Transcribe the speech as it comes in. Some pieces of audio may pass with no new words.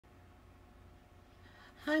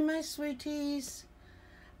Hi, my sweeties.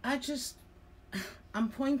 I just, I'm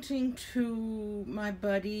pointing to my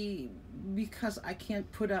buddy because I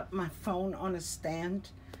can't put up my phone on a stand.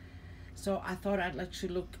 So I thought I'd let you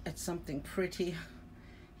look at something pretty.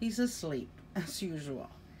 He's asleep, as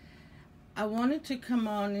usual. I wanted to come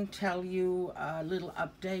on and tell you a little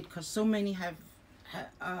update because so many have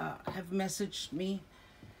messaged me.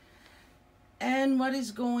 And what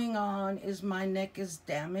is going on is my neck is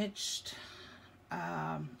damaged.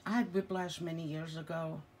 I had whiplash many years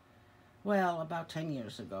ago. Well, about 10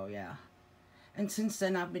 years ago, yeah. And since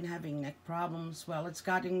then, I've been having neck problems. Well, it's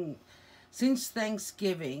gotten, since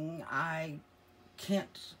Thanksgiving, I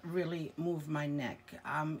can't really move my neck.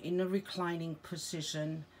 I'm in a reclining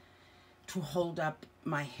position to hold up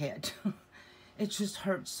my head. It just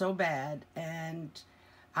hurts so bad, and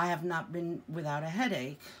I have not been without a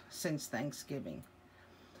headache since Thanksgiving.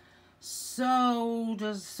 So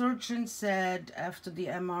the surgeon said after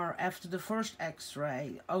the first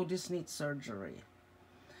X-ray, oh, this needs surgery.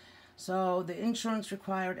 So the insurance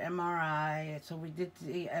required MRI. So we did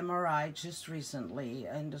the MRI just recently,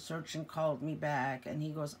 and the surgeon called me back, and he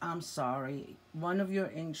goes, "I'm sorry, one of your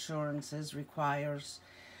insurances requires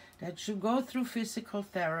that you go through physical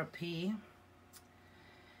therapy,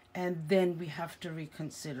 and then we have to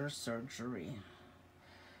reconsider surgery."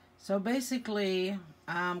 So basically,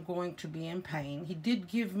 I'm going to be in pain. He did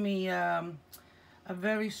give me a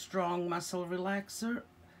very strong muscle relaxer,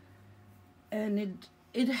 and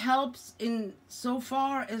it helps in so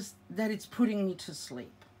far as that it's putting me to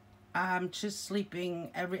sleep. I'm just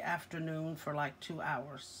sleeping every afternoon for like 2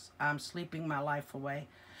 hours. I'm sleeping my life away.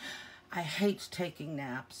 I hate taking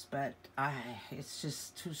naps, but it's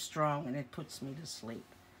just too strong and it puts me to sleep.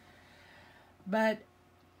 But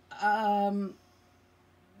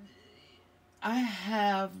I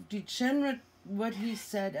have what he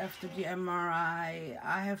said after the MRI,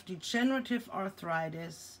 I have degenerative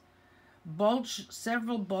arthritis,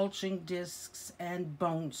 several bulging discs, and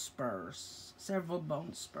several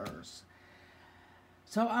bone spurs.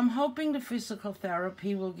 So I'm hoping the physical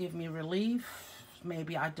therapy will give me relief.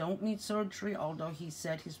 Maybe I don't need surgery, although he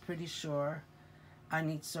said he's pretty sure I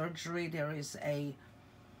need surgery. There is a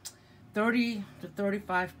 30 to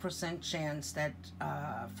 35% chance that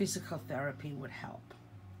physical therapy would help.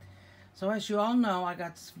 So as you all know, I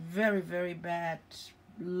got very, very bad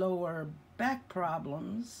lower back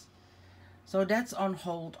problems. So that's on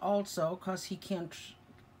hold also because he can't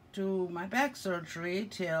do my back surgery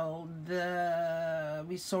till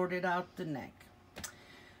we sorted out the neck.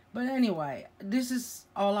 But anyway, this is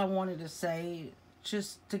all I wanted to say,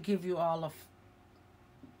 just to give you all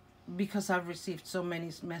because I've received so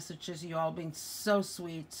many messages. You all been so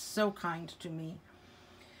sweet, so kind to me.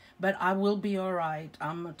 But I will be all right.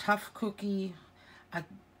 I'm a tough cookie. I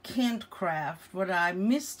can't craft. What I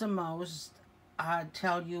miss the most, I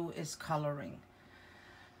tell you, is coloring.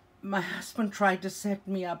 My husband tried to set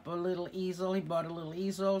me up a little easel. He bought a little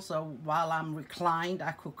easel, so while I'm reclined,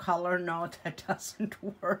 I could color. No, that doesn't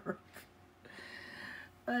work.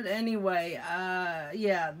 But anyway,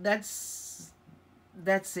 yeah,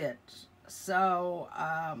 that's it. So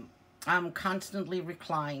I'm constantly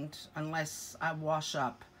reclined unless I wash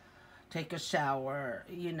up, take a shower,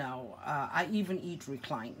 I even eat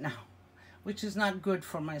reclined now, which is not good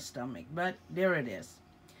for my stomach, but there it is.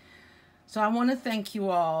 So I want to thank you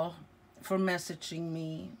all for messaging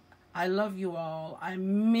me. I love you all. I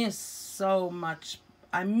miss it so much,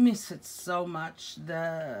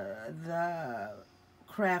 the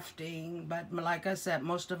crafting, but like I said,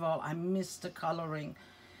 most of all, I miss the coloring.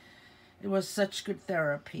 It was such good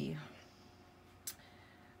therapy.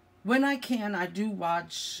 When I can, I do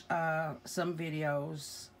watch some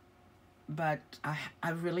videos, but I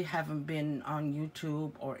really haven't been on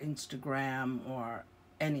YouTube or Instagram or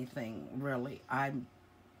anything, really. I'm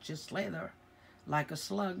just lay there like a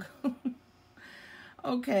slug.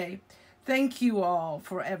 Okay. Thank you all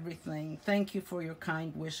for everything. Thank you for your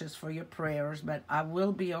kind wishes, for your prayers, but I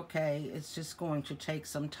will be okay. It's just going to take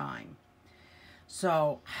some time.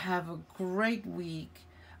 So have a great week.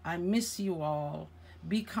 I miss you all.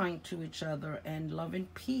 Be kind to each other and love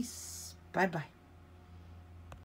and peace. Bye-bye.